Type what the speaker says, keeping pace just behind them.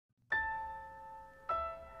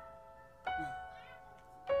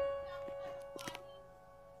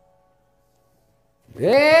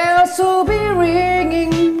Bells will be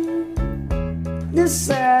ringing the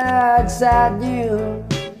sad, sad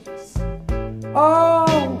news.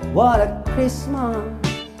 Oh, what a Christmas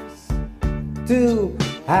to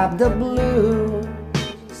have the blues.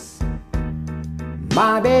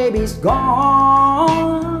 My baby's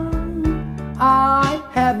gone, I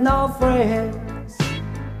have no friends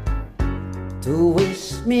to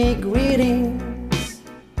wish me greetings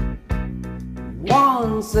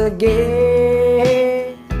once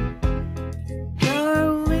again.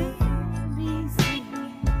 Your weary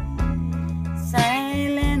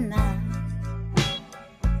silent night,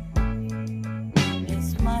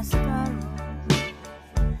 Christmas carol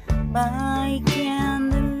by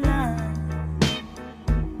candlelight.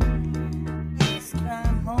 Please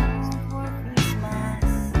come home for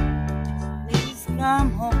Christmas. Please come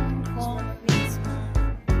home for Christmas.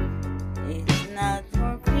 It's not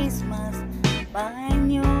for Christmas, by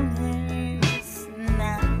New Year's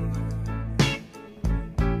now.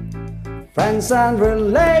 Friends and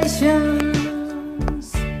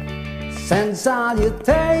relations send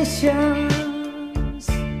salutations,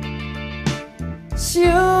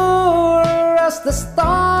 sure as the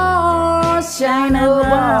stars shine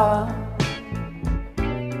above.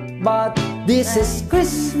 But this is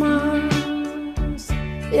Christmas,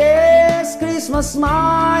 yes, Christmas,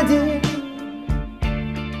 my dear.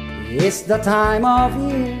 It's the time of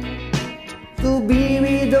year to be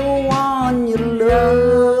with the one you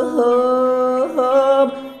love.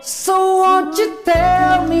 So won't you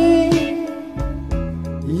tell me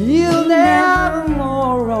you'll never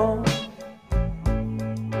more wrong?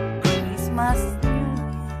 Christmas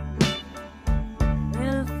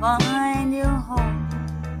will find you home.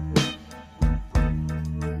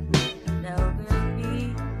 There will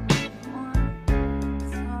be more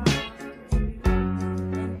sorrow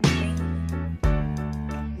and pain,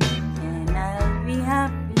 and I'll be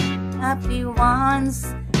happy, happy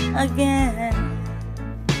once again.